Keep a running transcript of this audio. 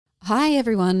Hi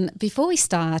everyone. Before we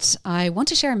start, I want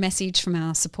to share a message from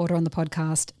our supporter on the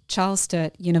podcast, Charles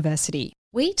Sturt University.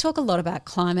 We talk a lot about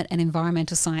climate and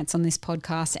environmental science on this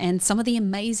podcast and some of the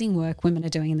amazing work women are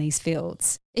doing in these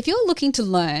fields. If you're looking to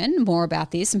learn more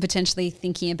about this and potentially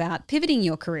thinking about pivoting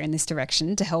your career in this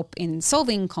direction to help in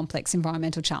solving complex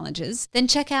environmental challenges, then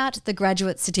check out the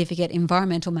Graduate Certificate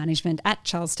Environmental Management at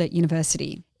Charles Sturt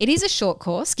University. It is a short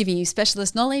course giving you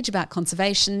specialist knowledge about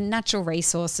conservation, natural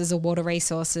resources or water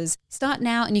resources. Start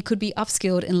now and you could be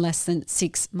upskilled in less than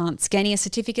 6 months, gaining a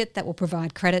certificate that will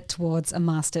provide credit towards a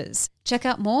master's. Check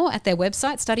out more at their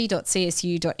website,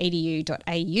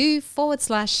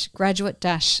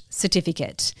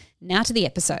 study.csu.edu.au/graduate-certificate. Now to the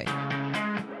episode.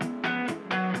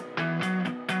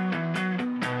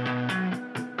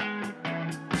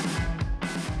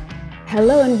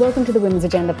 Hello and welcome to the Women's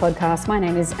Agenda podcast. My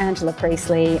name is Angela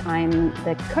Priestley. I'm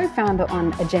the co-founder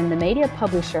on Agenda Media,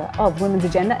 publisher of Women's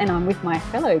Agenda, and I'm with my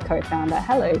fellow co-founder.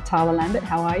 Hello, Tala Lambert.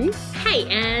 How are you? Hey,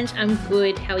 Ange. I'm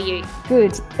good. How are you?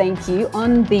 Good, thank you.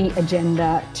 On the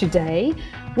agenda today,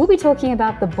 we'll be talking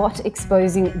about the bot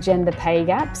exposing gender pay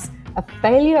gaps, a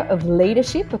failure of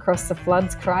leadership across the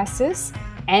floods crisis,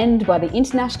 and why the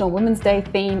International Women's Day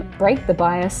theme, Break the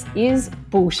Bias, is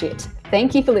bullshit.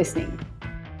 Thank you for listening.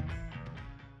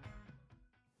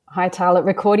 Hi, Tala.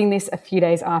 Recording this a few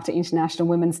days after International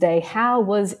Women's Day. How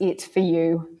was it for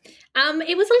you?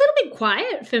 It was a little bit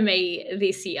quiet for me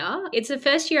this year. It's the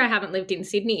first year I haven't lived in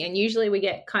Sydney, and usually we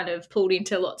get kind of pulled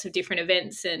into lots of different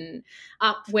events. And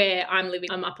up where I'm living,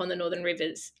 I'm up on the Northern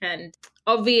Rivers. And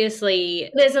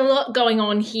obviously there's a lot going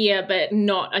on here, but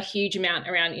not a huge amount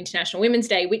around International Women's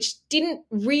Day, which didn't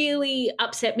really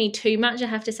upset me too much, I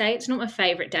have to say. It's not my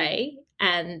favourite day.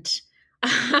 And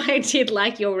I did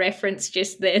like your reference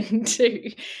just then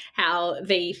to how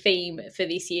the theme for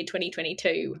this year,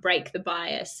 2022, Break the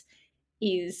Bias,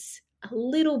 is a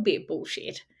little bit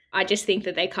bullshit. I just think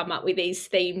that they come up with these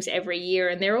themes every year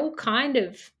and they're all kind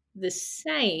of the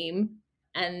same.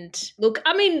 And look,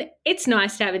 I mean, it's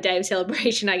nice to have a day of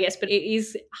celebration, I guess, but it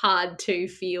is hard to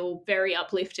feel very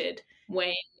uplifted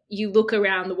when you look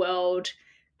around the world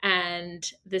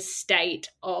and the state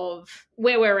of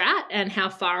where we're at and how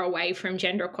far away from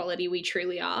gender equality we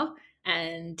truly are.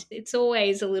 And it's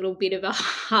always a little bit of a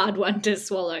hard one to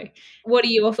swallow. What are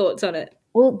your thoughts on it?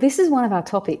 Well, this is one of our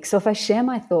topics. So if I share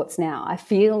my thoughts now, I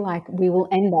feel like we will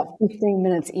end up 15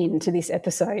 minutes into this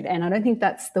episode. And I don't think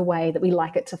that's the way that we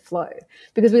like it to flow,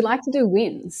 because we like to do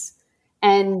wins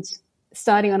and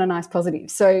starting on a nice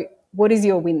positive. So what is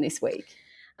your win this week?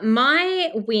 My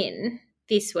win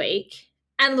this week,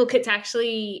 and look, it's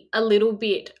actually a little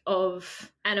bit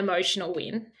of an emotional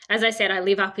win. As I said, I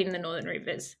live up in the Northern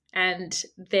Rivers, and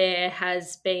there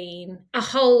has been a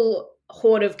whole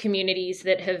horde of communities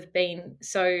that have been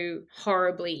so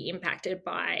horribly impacted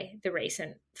by the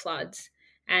recent floods.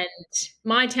 And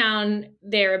my town,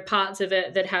 there are parts of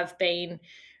it that have been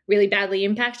really badly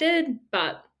impacted,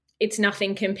 but it's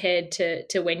nothing compared to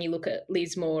when you look at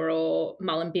Lismore or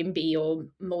Mullumbimby or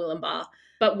Murwillumbah.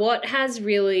 But what has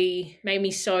really made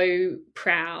me so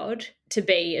proud to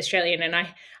be Australian, and I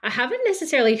haven't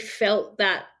necessarily felt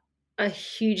that a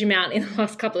huge amount in the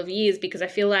last couple of years, because I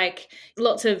feel like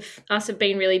lots of us have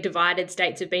been really divided,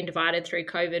 states have been divided through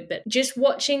COVID, but just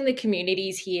watching the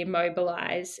communities here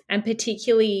mobilise, and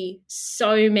particularly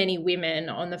so many women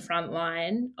on the front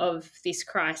line of this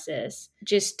crisis,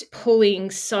 just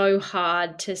pulling so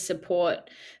hard to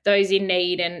support those in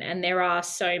need, and there are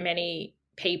so many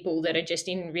people that are just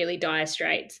in really dire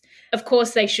straits. Of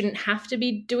course, they shouldn't have to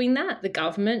be doing that. The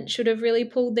government should have really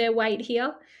pulled their weight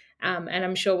here. And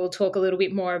I'm sure we'll talk a little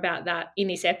bit more about that in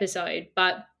this episode.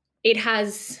 But it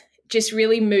has just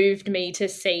really moved me to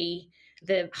see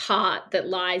the heart that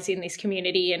lies in this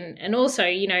community, and also,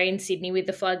 you know, in Sydney with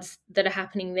the floods that are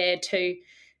happening there too,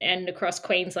 and across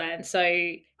Queensland. So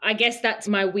I guess that's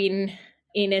my win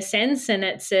in a sense, and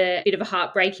it's a bit of a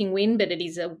heartbreaking win, but it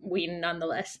is a win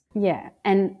nonetheless. Yeah,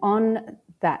 and on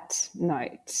that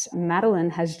note, Madeline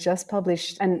has just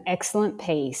published an excellent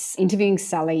piece interviewing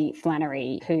Sally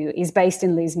Flannery, who is based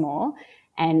in Lismore.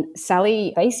 And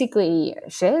Sally basically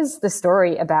shares the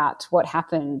story about what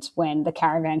happened when the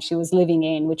caravan she was living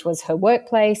in, which was her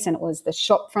workplace and it was the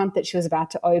shop front that she was about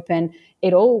to open,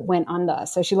 it all went under.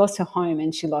 So she lost her home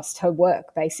and she lost her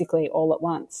work basically all at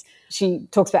once. She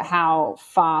talks about how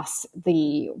fast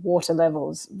the water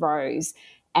levels rose.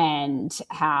 and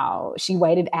how she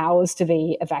waited hours to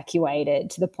be evacuated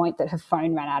to the point that her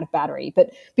phone ran out of battery.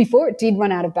 But before it did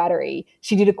run out of battery,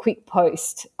 she did a quick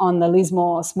post on the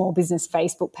Lismore Small Business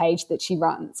Facebook page that she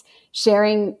runs,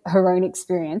 sharing her own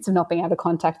experience of not being able to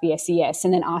contact the SES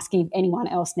and then asking if anyone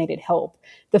else needed help.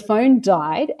 The phone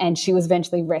died and she was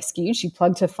eventually rescued. She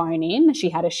plugged her phone in, she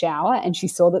had a shower, and she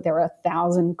saw that there were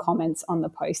 1,000 comments on the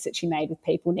post that she made with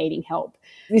people needing help.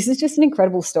 This is just an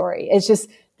incredible story. It's just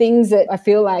things that I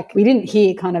feel like we didn't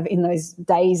hear kind of in those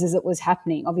days as it was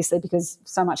happening, obviously because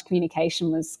so much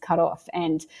communication was cut off.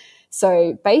 And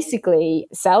so basically,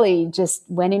 Sally just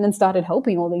went in and started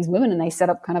helping all these women, and they set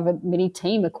up kind of a mini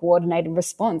team, a coordinated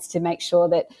response to make sure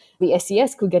that the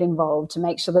SES could get involved, to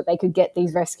make sure that they could get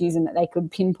these rescues and that they could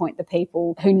pinpoint the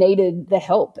people who needed the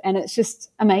help. And it's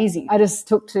just amazing. I just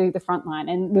took to the front line,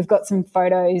 and we've got some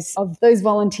photos of those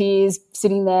volunteers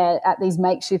sitting there at these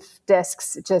makeshift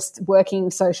desks, just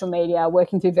working social media,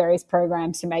 working through various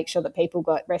programs to make sure that people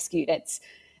got rescued. It's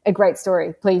a great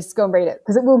story. Please go and read it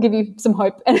because it will give you some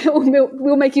hope and it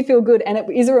will make you feel good. And it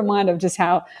is a reminder of just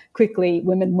how quickly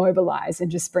women mobilize and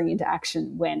just spring into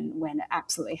action when it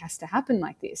absolutely has to happen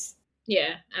like this.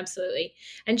 Yeah, absolutely.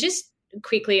 And just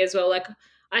quickly as well, like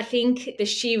I think the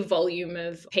sheer volume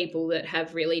of people that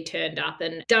have really turned up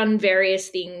and done various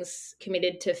things,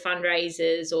 committed to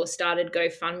fundraisers or started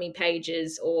GoFundMe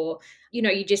pages, or, you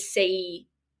know, you just see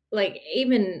like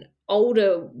even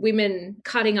older women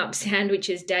cutting up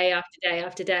sandwiches day after day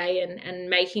after day and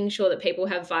making sure that people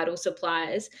have vital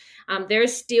supplies. There are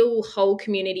still whole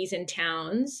communities and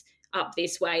towns up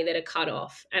this way that are cut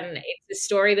off. And it's a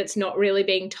story that's not really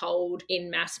being told in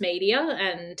mass media.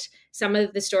 And some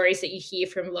of the stories that you hear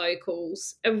from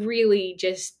locals are really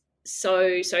just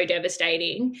so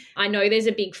devastating. I know there's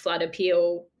a big flood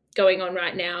appeal going on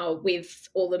right now with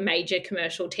all the major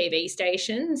commercial TV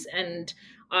stations, and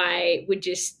I would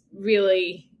just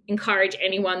really encourage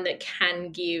anyone that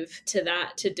can give to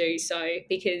that to do so,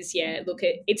 because, yeah, look,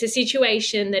 it's a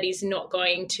situation that is not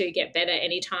going to get better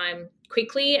anytime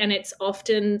quickly, and it's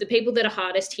often the people that are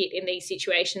hardest hit in these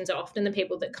situations are often the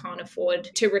people that can't afford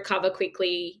to recover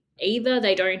quickly either.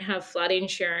 They don't have flood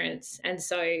insurance, and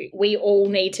so we all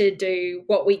need to do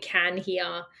what we can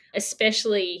here,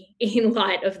 especially in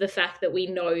light of the fact that we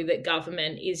know that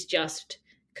government is just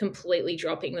completely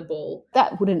dropping the ball.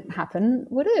 That wouldn't happen,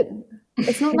 would it?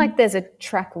 It's not like there's a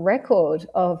track record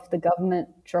of the government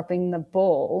dropping the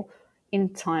ball in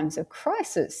times of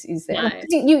crisis, is there? No. Like,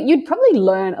 you'd probably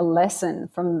learn a lesson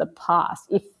from the past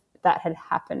if that had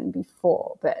happened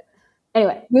before. But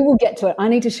anyway, we will get to it. I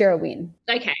need to share a win.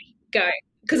 Okay, go.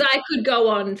 Because I could go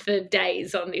on for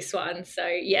days on this one. So,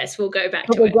 yes, we'll go back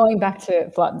but to we're it. Going back to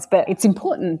floods, but it's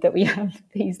important that we have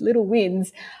these little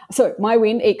wins. So my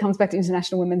win, it comes back to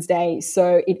International Women's Day.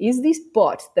 So it is this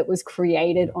bot that was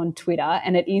created on Twitter,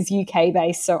 and it is UK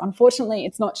based. So unfortunately,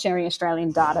 it's not sharing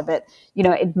Australian data, but, you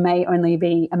know, it may only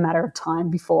be a matter of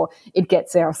time before it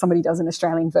gets there or somebody does an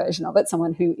Australian version of it,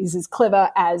 someone who is as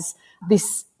clever as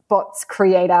this bot's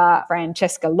creator,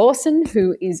 Francesca Lawson,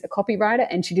 who is a copywriter,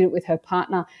 and she did it with her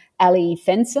partner, Ali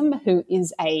Fensom, who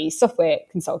is a software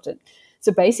consultant.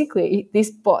 So basically,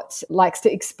 this bot likes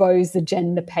to expose the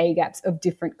gender pay gaps of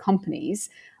different companies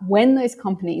when those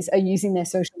companies are using their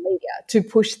social media to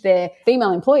push their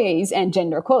female employees and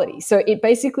gender equality. So it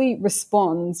basically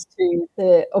responds to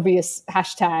the obvious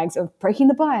hashtags of breaking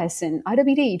the bias and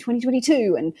IWD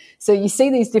 2022. And so you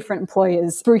see these different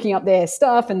employers spruiking up their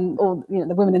stuff, and all, you know,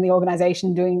 the women in the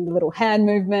organization doing the little hand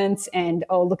movements and,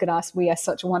 oh, look at us, we are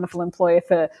such a wonderful employer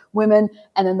for women.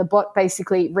 And then the bot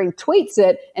basically retweets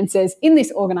it and says, in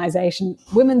this organization,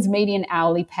 women's median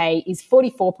hourly pay is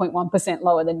 44.1%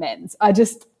 lower than men's. I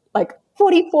just, like,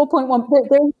 44.1%,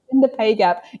 there's a pay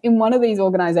gap in one of these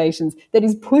organizations that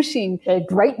is pushing their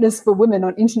greatness for women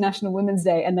on International Women's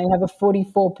Day, and they have a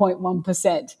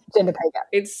 44.1% gender pay gap.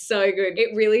 It's so good.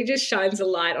 It really just shines a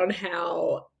light on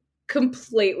how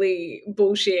completely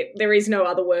bullshit, there is no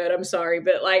other word, I'm sorry,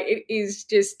 but like it is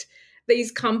just,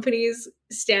 these companies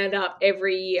stand up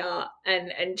every year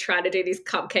and try to do this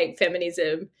cupcake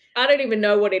feminism. I don't even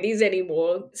know what it is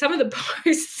anymore. Some of the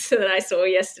posts that I saw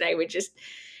yesterday were just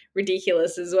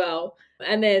ridiculous as well.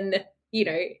 And then, you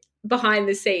know, behind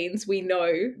the scenes, we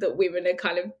know that women are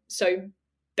kind of so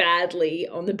badly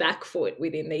on the back foot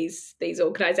within these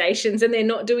organizations, and they're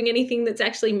not doing anything that's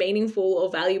actually meaningful or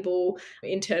valuable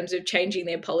in terms of changing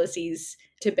their policies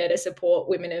to better support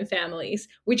women and families,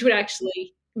 which would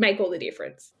actually make all the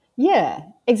difference. Yeah,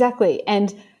 exactly.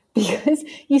 And because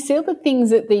you see all the things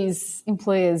that these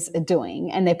employers are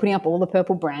doing, and they're putting up all the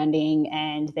purple branding,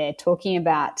 and they're talking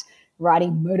about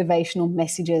writing motivational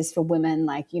messages for women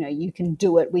like, you can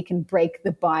do it, we can break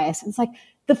the bias. And it's like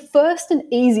the first and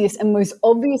easiest and most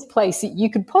obvious place that you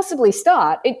could possibly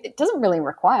start, it doesn't really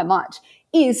require much,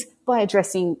 is by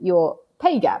addressing your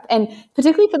pay gap. And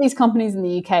particularly for these companies in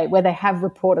the UK where they have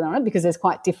reported on it, because there's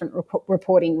quite different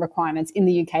reporting requirements in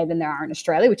the UK than there are in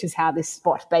Australia, which is how this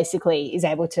bot basically is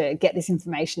able to get this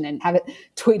information and have it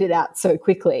tweeted out so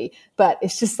quickly. But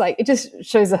it's just like, it just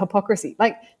shows the hypocrisy.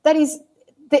 Like, that is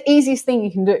the easiest thing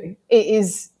you can do. It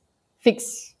is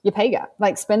fix your pay gap,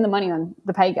 like spend the money on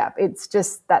the pay gap. It's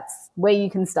just, that's where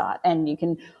you can start. And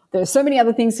there's so many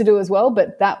other things to do as well,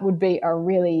 but that would be a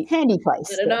really handy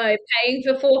place. I don't know, paying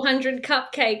for 400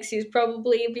 cupcakes is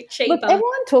probably a bit cheaper. Look,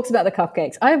 everyone talks about the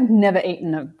cupcakes. I have never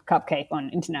eaten a cupcake on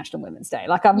International Women's Day.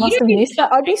 Like, I must have missed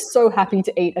that. I'd be so happy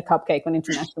to eat a cupcake on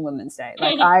International Women's Day.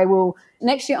 Like,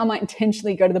 next year I might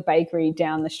intentionally go to the bakery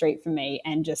down the street from me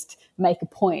and just make a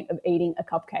point of eating a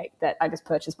cupcake that I just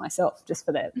purchased myself, just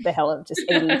for the hell of just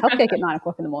eating a cupcake at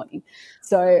 9:00 in the morning.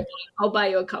 So I'll buy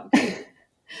you a cupcake.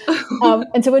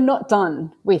 And so we're not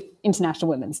done with International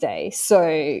Women's Day. So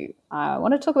I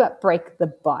want to talk about break the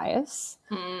bias.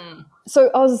 So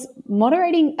I was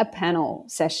moderating a panel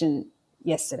session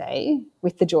yesterday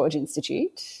with the George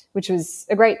Institute, which was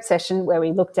a great session where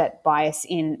we looked at bias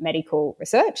in medical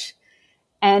research.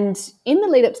 And in the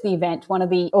lead up to the event, one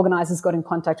of the organisers got in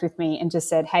contact with me and just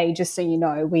said, hey, just so you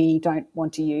know, we don't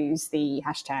want to use the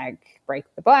hashtag break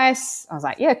the bias. I was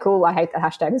like, yeah, cool. I hate the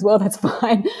hashtag as well. That's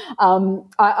fine.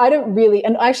 I don't really,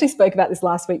 and I actually spoke about this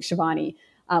last week, Shivani,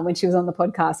 when she was on the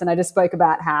podcast. And I just spoke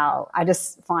about how I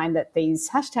just find that these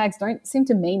hashtags don't seem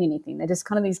to mean anything. They're just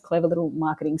kind of these clever little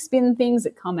marketing spin things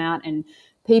that come out, and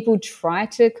people try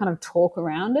to kind of talk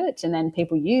around it, and then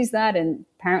people use that. And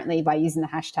apparently by using the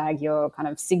hashtag, you're kind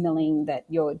of signaling that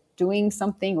you're doing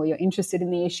something or you're interested in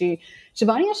the issue.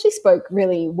 Shivani actually spoke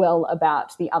really well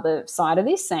about the other side of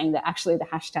this, saying that actually the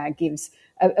hashtag gives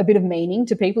a bit of meaning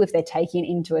to people if they're taking it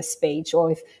into a speech,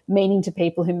 or if meaning to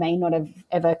people who may not have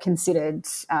ever considered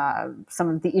some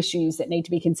of the issues that need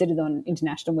to be considered on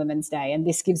International Women's Day. And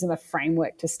this gives them a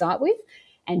framework to start with.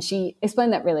 And she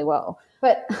explained that really well.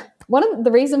 But one of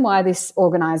the reason why this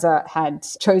organizer had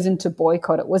chosen to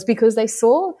boycott it was because they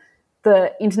saw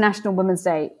the International Women's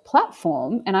Day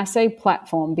platform. And I say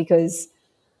platform because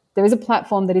there is a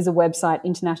platform that is a website,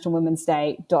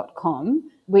 internationalwomensday.com,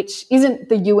 which isn't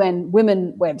the UN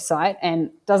Women website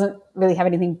and doesn't really have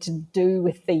anything to do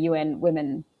with the UN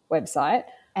Women website.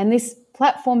 And this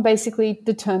platform basically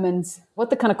determines what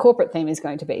the kind of corporate theme is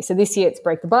going to be. So this year it's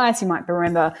break the bias. You might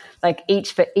remember like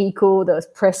each for equal, there was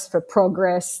press for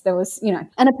progress, there was,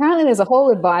 and apparently there's a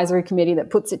whole advisory committee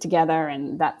that puts it together,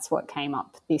 and that's what came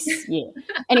up this year.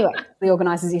 Anyway, the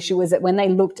organisers' issue was that when they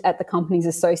looked at the companies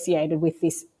associated with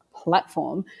this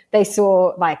platform, they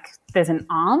saw like there's an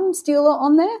arms dealer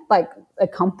on there, like a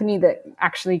company that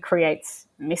actually creates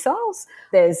missiles.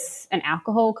 There's an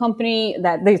alcohol company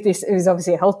that this is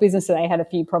obviously a health business, so they had a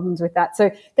few problems with that. So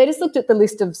they just looked at the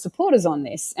list of supporters on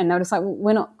this, and they were just like,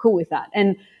 we're not cool with that.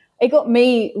 And it got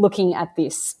me looking at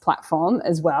this platform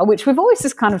as well, which we've always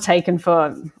just kind of taken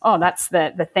for, that's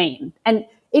the theme. And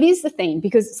it is the theme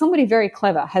because somebody very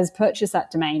clever has purchased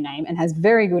that domain name and has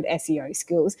very good SEO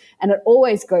skills, and it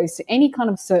always goes to any kind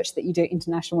of search that you do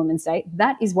International Women's Day.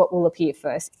 That is what will appear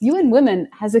first. UN Women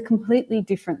has a completely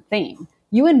different theme.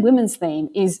 UN Women's theme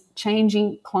is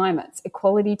changing climates,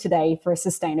 equality today for a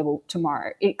sustainable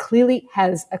tomorrow. It clearly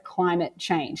has a climate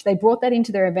change. They brought that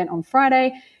into their event on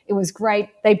Friday. It was great.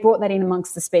 They brought that in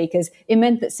amongst the speakers. It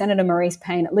meant that Senator Marise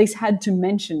Payne at least had to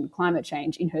mention climate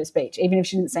change in her speech, even if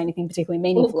she didn't say anything particularly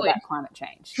meaningful about climate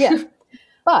change. Yeah.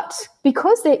 But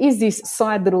because there is this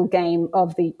side little game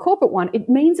of the corporate one, it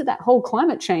means that whole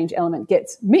climate change element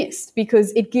gets missed,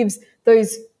 because it gives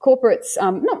those corporates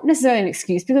not necessarily an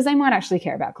excuse, because they might actually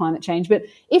care about climate change. But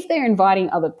if they're inviting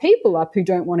other people up who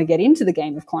don't want to get into the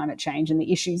game of climate change and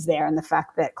the issues there, and the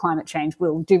fact that climate change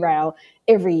will derail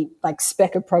every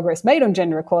speck of progress made on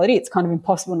gender equality, it's kind of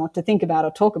impossible not to think about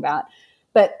or talk about.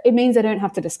 But it means they don't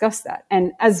have to discuss that.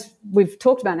 And as we've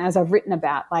talked about and as I've written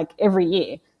about, every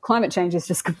year, climate change is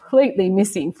just completely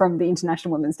missing from the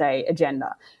International Women's Day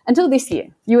agenda. Until this year,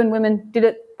 UN Women did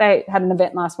it. They had an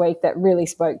event last week that really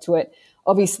spoke to it.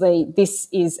 Obviously, this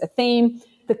is a theme.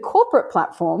 The corporate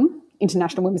platform,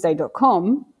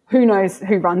 internationalwomensday.com, who knows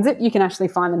who runs it? You can actually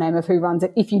find the name of who runs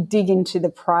it if you dig into the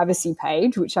privacy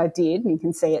page, which I did, and you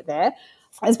can see it there.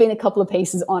 There's been a couple of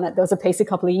pieces on it. There was a piece a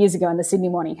couple of years ago in the Sydney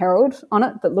Morning Herald on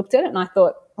it that looked at it, and I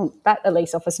thought, that at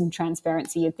least offers some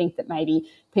transparency. You'd think that maybe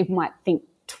people might think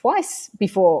twice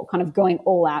before kind of going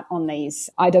all out on these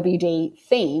IWD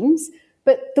themes.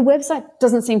 But the website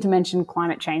doesn't seem to mention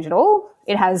climate change at all.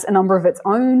 It has a number of its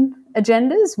own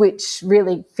agendas, which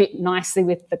really fit nicely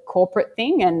with the corporate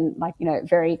thing and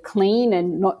very clean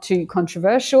and not too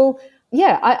controversial.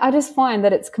 Yeah, I just find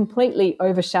that it's completely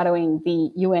overshadowing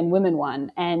the UN Women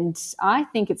one. And I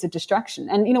think it's a distraction.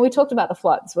 And, we talked about the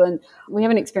floods. Well, we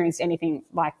haven't experienced anything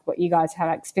like what you guys have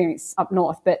experienced up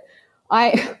north. But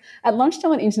at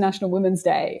lunchtime on International Women's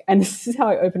Day, and this is how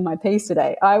I opened my piece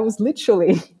today, I was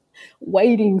literally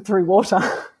wading through water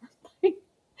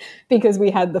because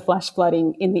we had the flash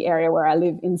flooding in the area where I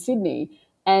live in Sydney.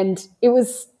 And it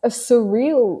was a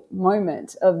surreal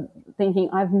moment of thinking,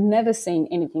 I've never seen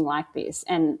anything like this.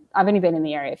 And I've only been in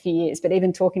the area a few years, but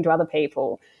even talking to other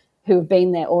people who have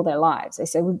been there all their lives, they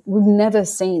say, we've never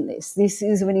seen this. This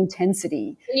is of an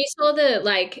intensity. You saw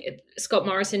Scott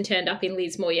Morrison turned up in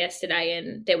Lismore yesterday,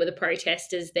 and there were the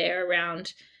protesters there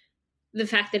around the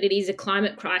fact that it is a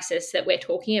climate crisis that we're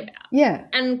talking about. Yeah.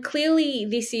 And clearly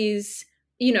this is,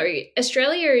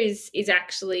 Australia is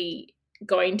actually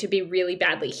going to be really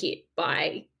badly hit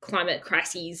by climate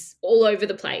crises all over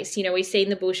the place. We've seen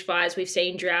the bushfires, we've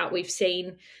seen drought, we've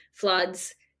seen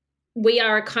floods. We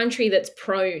are a country that's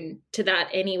prone to that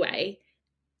anyway.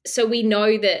 So we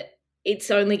know that it's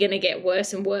only going to get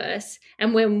worse and worse.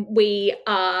 And when we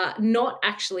are not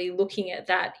actually looking at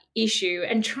that issue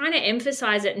and trying to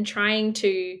emphasize it and trying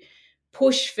to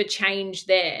push for change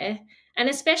there, and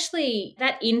especially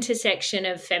that intersection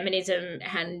of feminism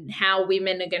and how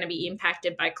women are going to be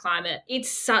impacted by climate, it's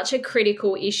such a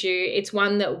critical issue. It's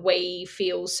one that we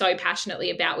feel so passionately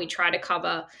about. We try to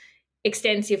cover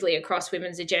extensively across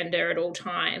women's agenda at all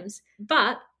times.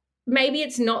 But maybe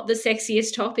it's not the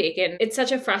sexiest topic, and it's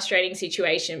such a frustrating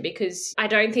situation because I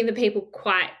don't think that people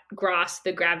quite grasp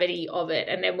the gravity of it.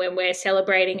 And then when we're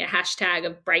celebrating a hashtag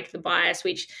of break the bias,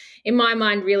 which in my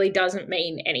mind really doesn't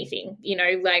mean anything,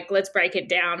 let's break it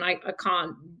down. I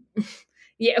can't,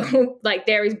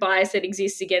 there is bias that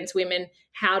exists against women.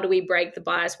 How do we break the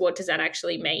bias? What does that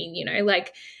actually mean?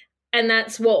 And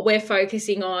that's what we're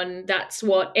focusing on. That's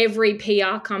what every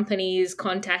PR company is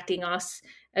contacting us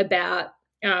about.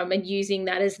 And using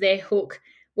that as their hook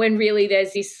when really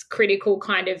there's this critical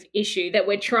kind of issue that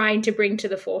we're trying to bring to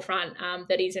the forefront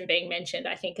that isn't being mentioned.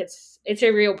 I think it's a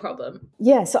real problem.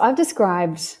 Yeah, so I've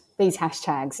described these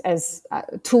hashtags as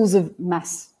tools of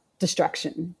mass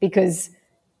destruction because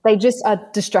they just are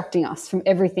distracting us from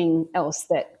everything else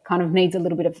that kind of needs a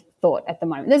little bit of thought at the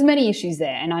moment. There's many issues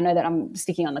there, and I know that I'm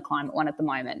sticking on the climate one at the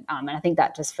moment, and I think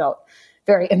that just felt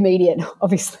very immediate,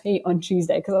 obviously, on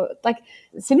Tuesday, because I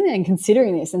was sitting there and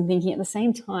considering this and thinking at the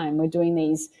same time we're doing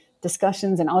these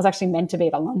discussions, and I was actually meant to be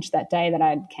at a lunch that day that I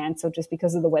had cancelled just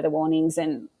because of the weather warnings,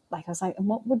 and I was like,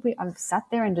 what would we? I've sat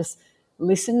there and just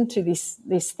listened to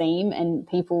this theme and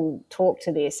people talk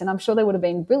to this, and I'm sure there would have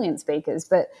been brilliant speakers,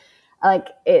 but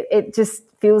it just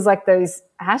feels like those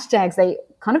hashtags, they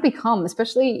kind of become,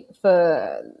 especially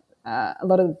for a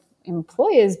lot of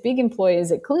employers, big employers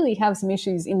that clearly have some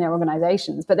issues in their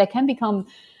organizations, but they can become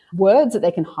words that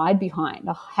they can hide behind,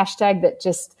 a hashtag that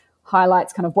just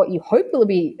highlights kind of what you hope will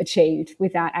be achieved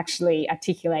without actually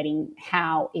articulating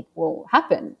how it will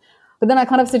happen. But then I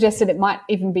kind of suggested it might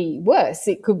even be worse.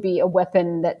 It could be a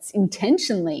weapon that's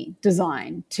intentionally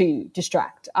designed to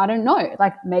distract. I don't know.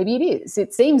 Maybe it is.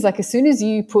 It seems like as soon as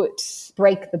you put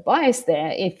break the bias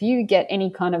there, if you get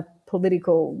any kind of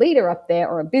political leader up there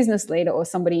or a business leader or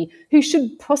somebody who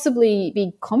should possibly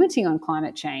be commenting on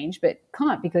climate change but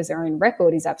can't because their own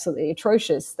record is absolutely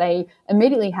atrocious, they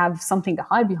immediately have something to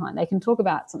hide behind. They can talk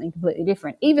about something completely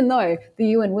different, even though the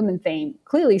UN Women theme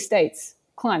clearly states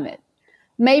climate.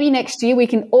 Maybe next year we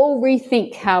can all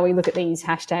rethink how we look at these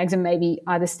hashtags and maybe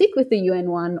either stick with the UN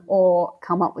one or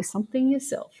come up with something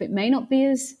yourself. It may not be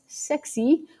as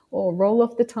sexy or roll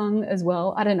off the tongue as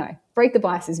well. I don't know. Break the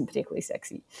bias isn't particularly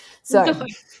sexy. So,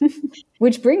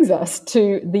 which brings us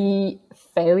to the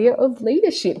failure of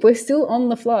leadership. We're still on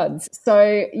the floods.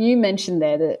 So you mentioned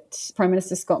there that Prime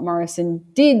Minister Scott Morrison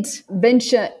did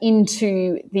venture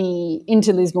into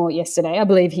Lismore yesterday. I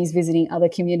believe he's visiting other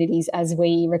communities as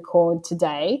we record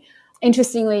today.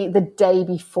 Interestingly, the day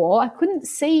before, I couldn't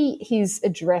see his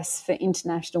address for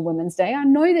International Women's Day. I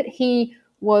know that he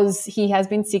has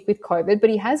been sick with COVID, but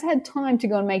he has had time to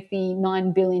go and make the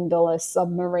 $9 billion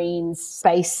submarine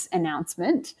space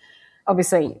announcement,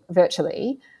 obviously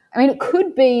virtually. I mean, it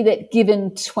could be that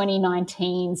given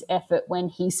 2019's effort when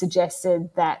he suggested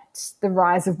that the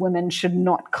rise of women should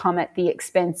not come at the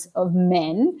expense of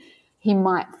men, he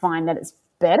might find that it's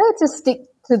better to stick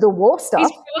to the war stuff.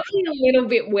 He's probably a little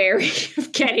bit wary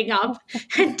of getting up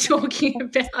and talking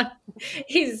about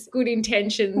his good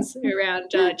intentions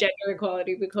around gender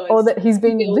equality, because or that he's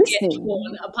been we'll listening. get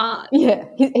torn apart. Yeah,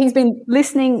 he's been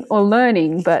listening or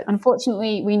learning, but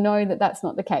unfortunately we know that that's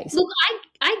not the case. Look,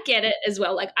 I get it as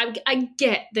well. Like, I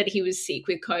get that he was sick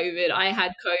with COVID. I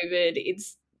had COVID.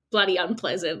 It's bloody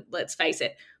unpleasant, let's face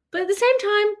it. But at the same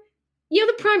time, you're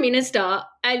the Prime Minister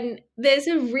and there's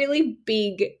a really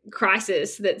big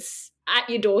crisis that's at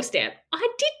your doorstep. I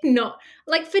did not,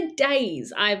 like, for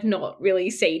days, I've not really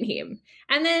seen him.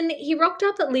 And then he rocked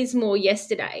up at Lismore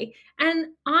yesterday, and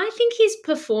I think his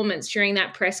performance during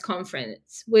that press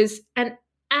conference was an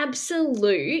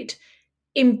absolute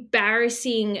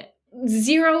embarrassing,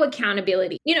 zero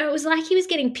accountability. You know, it was like he was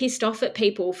getting pissed off at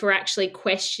people for actually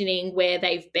questioning where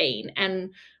they've been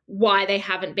and why they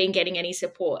haven't been getting any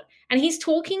support. And he's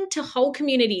talking to whole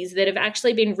communities that have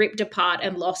actually been ripped apart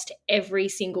and lost every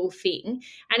single thing.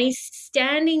 And he's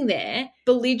standing there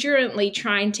belligerently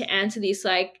trying to answer this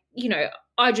like, you know,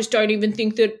 I just don't even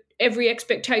think that every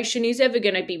expectation is ever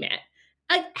going to be met.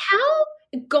 Like, how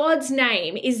God's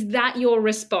name is that your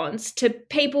response to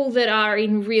people that are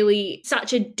in really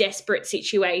such a desperate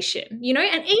situation, you know?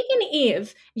 And even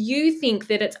if you think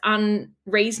that it's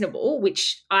unreasonable,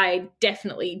 which I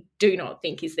definitely do not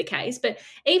think is the case, but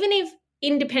even if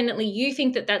independently you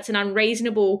think that that's an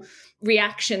unreasonable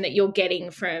reaction that you're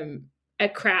getting from a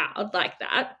crowd like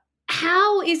that,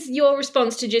 how is your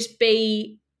response to just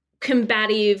be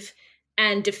combative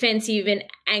and defensive and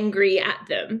angry at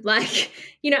them? Like,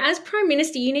 you know, as Prime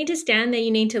Minister, you need to stand there,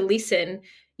 you need to listen,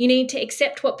 you need to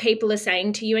accept what people are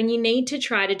saying to you, and you need to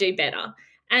try to do better.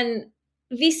 And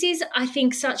this is, I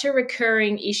think, such a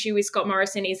recurring issue with Scott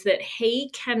Morrison, is that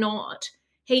he cannot,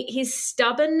 his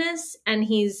stubbornness and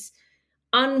his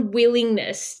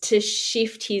unwillingness to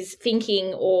shift his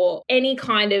thinking or any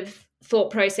kind of thought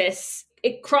process,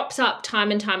 it crops up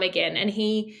time and time again. And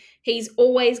he's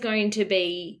always going to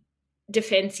be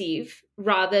defensive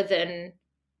rather than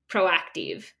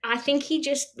proactive. I think he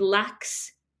just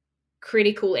lacks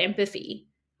critical empathy.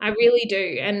 I really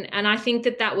do. And I think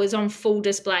that was on full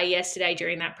display yesterday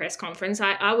during that press conference.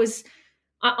 I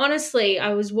honestly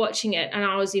was watching it and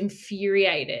I was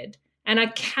infuriated, and I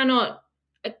can't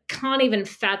even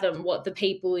fathom what the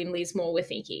people in Lismore were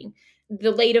thinking.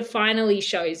 The leader finally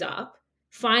shows up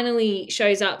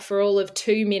for all of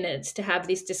 2 minutes to have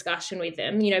this discussion with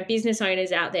them. You know, business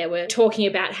owners out there were talking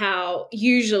about how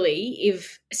usually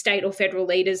if state or federal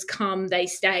leaders come, they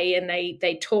stay and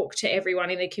they talk to everyone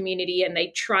in the community and they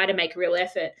try to make a real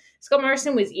effort. Scott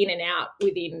Morrison was in and out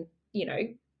within, you know,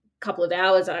 a couple of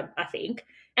hours, I think.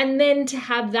 And then to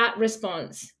have that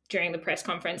response during the press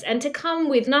conference and to come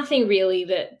with nothing really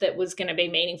that was going to be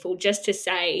meaningful, just to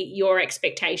say your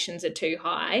expectations are too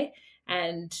high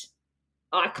and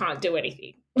I can't do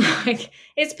anything. Like,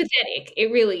 it's pathetic.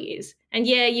 It really is. And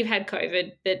yeah, you've had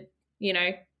COVID, but, you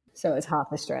know. So it's half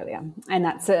Australia. And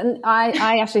that's it. And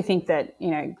I actually think that,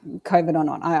 you know, COVID or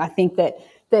not, I think that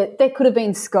there could have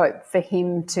been scope for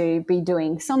him to be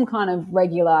doing some kind of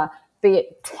regular, be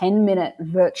it 10-minute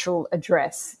virtual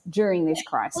address during this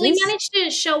crisis. Well, he managed to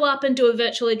show up and do a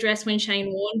virtual address when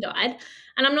Shane Warne died.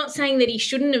 And I'm not saying that he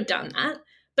shouldn't have done that,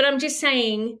 but I'm just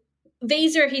saying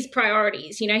these are his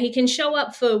priorities. You know, he can show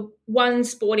up for one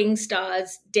sporting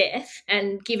star's death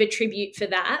and give a tribute for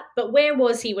that. But where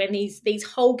was he when these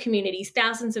whole communities,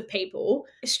 thousands of people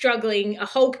struggling, a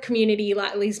whole community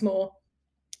like Lismore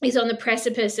is on the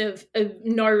precipice of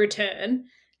no return,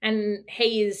 and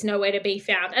he is nowhere to be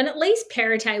found? And at least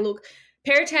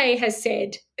Perrottet has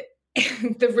said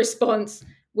the response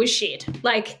was shit.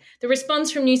 Like, the response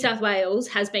from New South Wales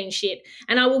has been shit.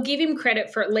 And I will give him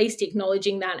credit for at least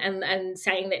acknowledging that and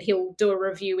saying that he'll do a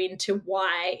review into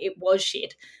why it was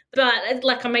shit. But,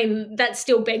 like, I mean, that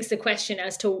still begs the question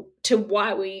as to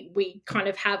why we kind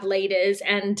of have leaders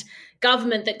and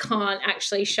government that can't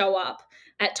actually show up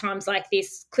at times like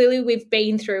this. Clearly, we've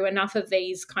been through enough of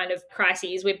these kind of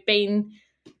crises. We've been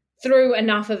through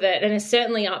enough of it, and it's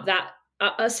certainly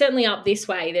up this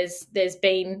way. There's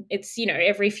been, it's, you know,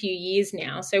 every few years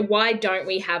now. So why don't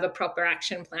we have a proper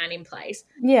action plan in place?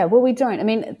 Yeah, well, we don't. I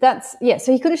mean,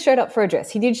 so he could have showed up for a address.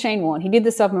 He did Shane Warne. He did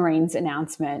the submarines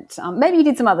announcement. Maybe he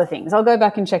did some other things. I'll go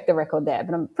back and check the record there,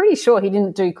 but I'm pretty sure he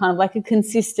didn't do kind of like a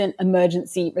consistent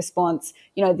emergency response.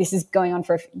 You know, this is going on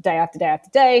for day after day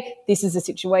after day. This is the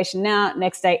situation now.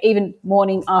 Next day, even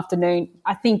morning, afternoon.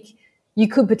 I think you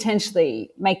could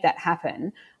potentially make that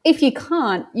happen. If you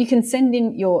can't, you can send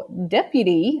in your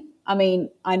deputy I mean,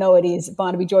 I know it is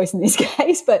Barnaby Joyce in this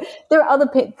case, but there are other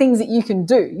things that you can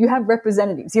do. You have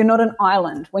representatives. You're not an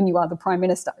island when you are the Prime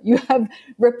Minister. You have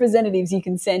representatives you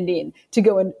can send in to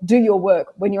go and do your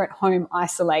work when you're at home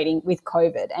isolating with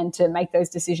COVID, and to make those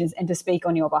decisions and to speak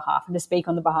on your behalf and to speak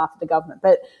on the behalf of the government.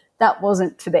 But that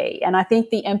wasn't to be. And I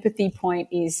think the empathy point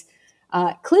is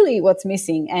clearly what's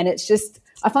missing. And it's just,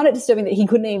 I find it disturbing that he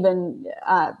couldn't even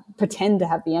pretend to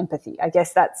have the empathy. I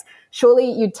guess that's,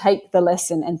 surely you'd take the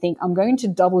lesson and think, I'm going to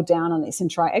double down on this and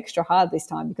try extra hard this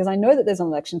time, because I know that there's an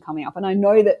election coming up and I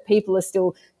know that people are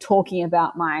still talking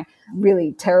about my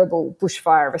really terrible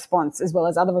bushfire response, as well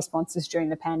as other responses during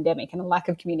the pandemic and a lack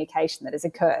of communication that has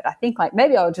occurred. I think like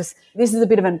maybe this is a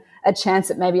bit of a chance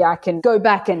that maybe I can go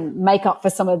back and make up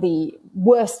for some of the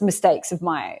worst mistakes of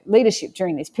my leadership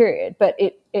during this period. But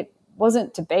it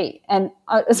wasn't to be. And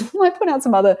I might point out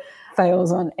some other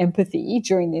fails on empathy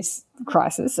during this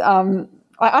crisis.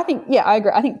 I think, I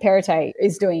agree. I think Perrottet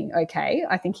is doing okay.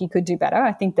 I think he could do better.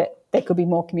 I think that there could be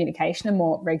more communication and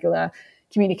more regular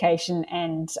communication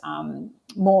and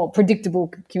more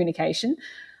predictable communication.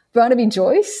 Barnaby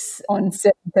Joyce on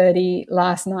 7:30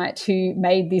 last night, who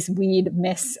made this weird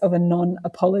mess of a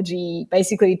non-apology,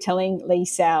 basically telling Lee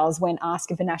Sowers when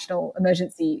asked if a national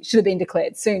emergency should have been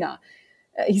declared sooner.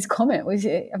 His comment was,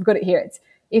 I've got it here, it's,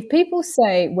 if people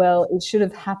say, well, it should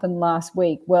have happened last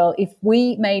week, well, if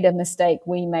we made a mistake,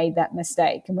 we made that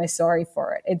mistake and we're sorry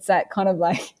for it. It's that kind of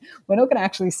like, we're not going to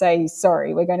actually say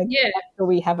sorry. We're going to make sure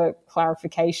we have a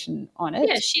clarification on it.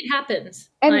 Yeah, shit happens.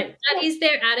 And like, that is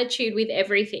their attitude with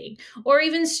everything. Or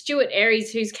even Stuart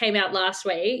Aries, who's came out last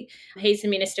week, he's the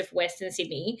Minister for Western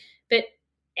Sydney, but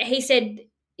he said,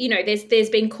 you know, there's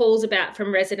been calls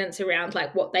from residents around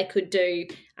like what they could do,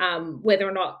 whether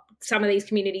or not some of these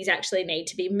communities actually need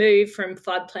to be moved from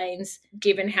floodplains,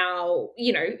 given how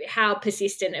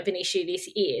persistent of an issue this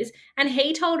is. And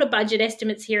he told a budget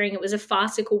estimates hearing it was a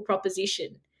farcical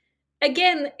proposition.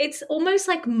 Again, it's almost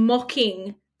like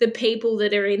mocking the people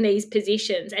that are in these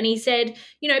positions. And he said,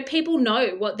 you know, people know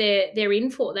what they're in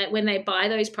for, that when they buy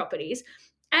those properties.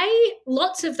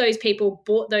 Lots of those people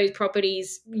bought those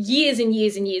properties years and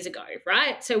years and years ago,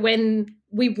 right? So when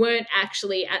we weren't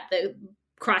actually at the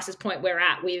crisis point we're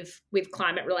at with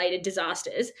climate-related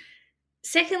disasters.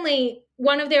 Secondly,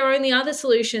 one of their only other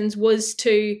solutions was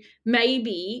to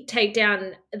maybe take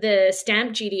down the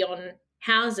stamp duty on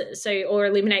houses, or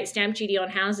eliminate stamp duty on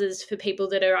houses for people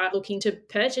that are looking to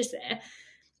purchase there.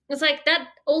 It's like that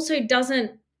also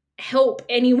doesn't help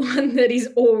anyone that is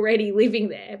already living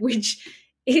there, which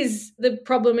is the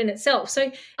problem in itself.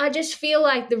 So I just feel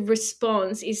like the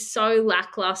response is so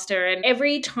lackluster, and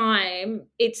every time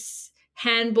it's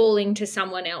handballing to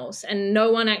someone else and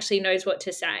no one actually knows what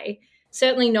to say.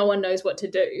 Certainly no one knows what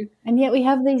to do. And yet we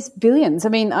have these billions. I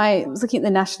mean, I was looking at the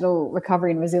National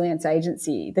Recovery and Resilience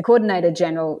Agency, the Coordinator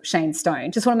General, Shane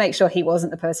Stone. Just want to make sure he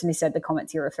wasn't the person who said the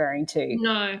comments you're referring to.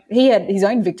 No. He had his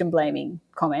own victim-blaming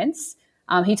comments.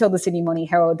 He told the Sydney Morning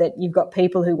Herald that you've got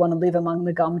people who want to live among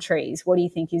the gum trees. What do you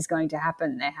think is going to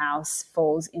happen? Their house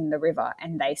falls in the river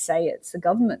and they say it's the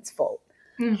government's fault.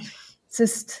 It's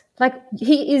just like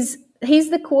he's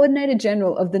the Coordinator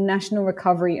General of the National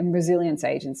Recovery and Resilience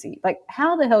Agency. Like,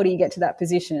 how the hell do you get to that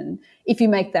position if you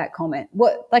make that comment?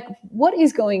 What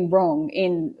is going wrong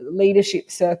in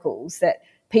leadership circles that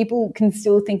people can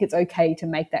still think it's okay to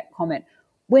make that comment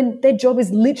when their job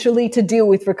is literally to deal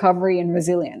with recovery and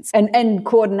resilience and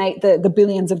coordinate the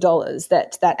billions of dollars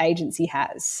that agency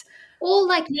has? Or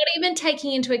like not even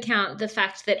taking into account the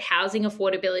fact that housing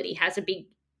affordability has a big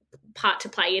part to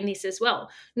play in this as well.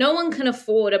 No one can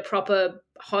afford a proper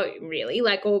home, really,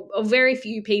 or very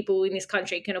few people in this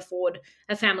country can afford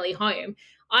a family home.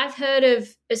 I've heard of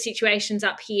situations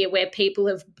up here where people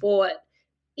have bought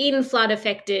in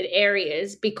flood-affected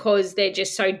areas because they're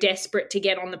just so desperate to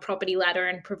get on the property ladder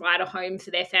and provide a home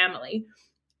for their family.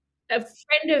 A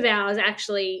friend of ours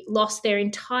actually lost their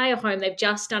entire home. They've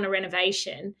just done a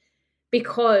renovation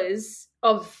because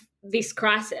of this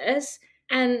crisis.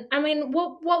 And, I mean,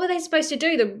 what were they supposed to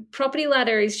do? The property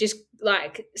ladder is just,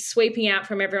 sweeping out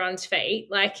from everyone's feet.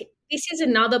 This is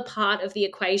another part of the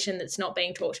equation that's not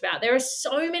being talked about. There are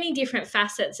so many different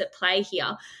facets at play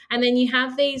here. And then you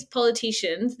have these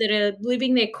politicians that are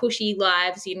living their cushy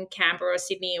lives in Canberra or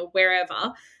Sydney or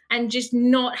wherever and just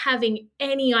not having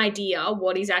any idea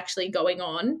what is actually going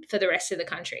on for the rest of the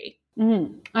country.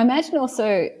 I imagine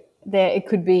also it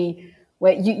could be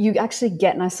where you actually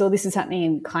get, and I saw this is happening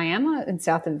in Kiama in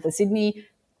south of Sydney,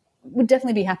 would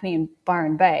definitely be happening in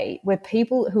Byron Bay, where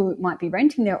people who might be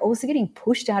renting there are also getting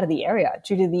pushed out of the area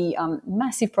due to the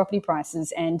massive property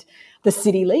prices and the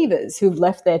city leavers who've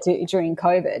left there during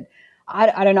COVID.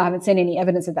 I don't know, I haven't seen any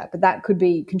evidence of that, but that could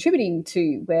be contributing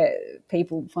to where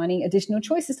people finding additional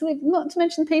choices to live. Not to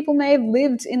mention people may have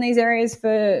lived in these areas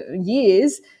for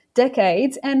years,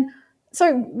 decades, and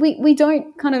so we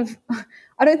don't kind of,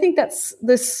 I don't think that's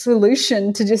the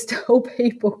solution to just tell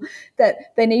people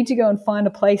that they need to go and find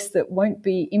a place that won't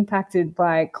be impacted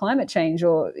by climate change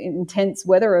or intense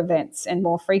weather events and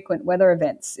more frequent weather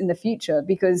events in the future,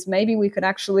 because maybe we could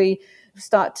actually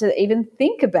start to even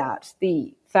think about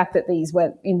the fact that these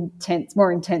more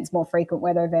intense, more frequent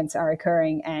weather events are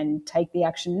occurring and take the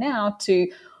action now to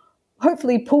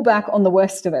hopefully pull back on the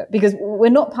worst of it, because we're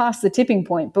not past the tipping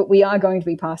point, but we are going to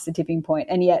be past the tipping point.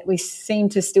 And yet we seem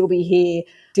to still be here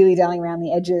dilly-dallying around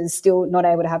the edges, still not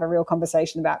able to have a real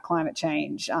conversation about climate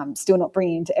change, still not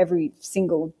bringing into every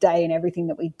single day and everything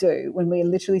that we do, when we're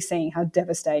literally seeing how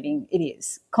devastating it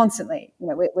is constantly.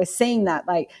 We're seeing that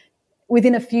like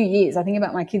within a few years. I think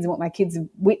about my kids and what my kids have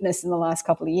witnessed in the last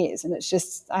couple of years. And it's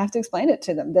just, I have to explain it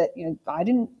to them that, I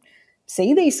didn't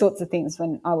see these sorts of things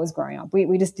when I was growing up.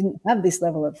 We just didn't have this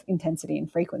level of intensity and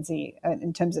frequency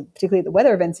in terms of particularly the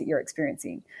weather events that you're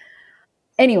experiencing.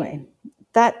 Anyway,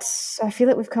 I feel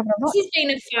like we've covered a lot. This has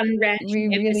been a fun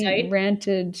ranting episode. We really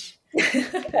ranted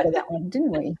out of that one,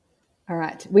 didn't we? All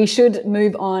right, we should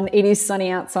move on. It is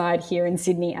sunny outside here in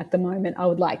Sydney at the moment. I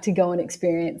would like to go and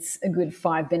experience a good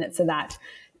 5 minutes of that.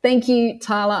 Thank you,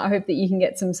 Tyler. I hope that you can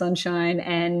get some sunshine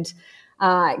and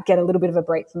get a little bit of a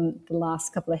break from the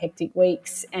last couple of hectic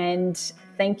weeks. And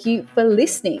thank you for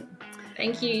listening.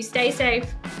 Thank you. Stay safe.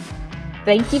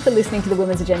 Thank you for listening to the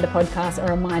Women's Agenda podcast.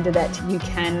 A reminder that you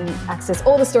can access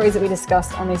all the stories that we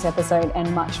discussed on this episode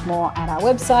and much more at our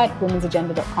website,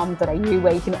 womensagenda.com.au,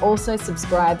 where you can also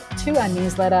subscribe to our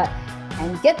newsletter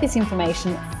and get this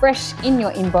information fresh in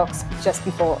your inbox just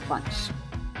before lunch.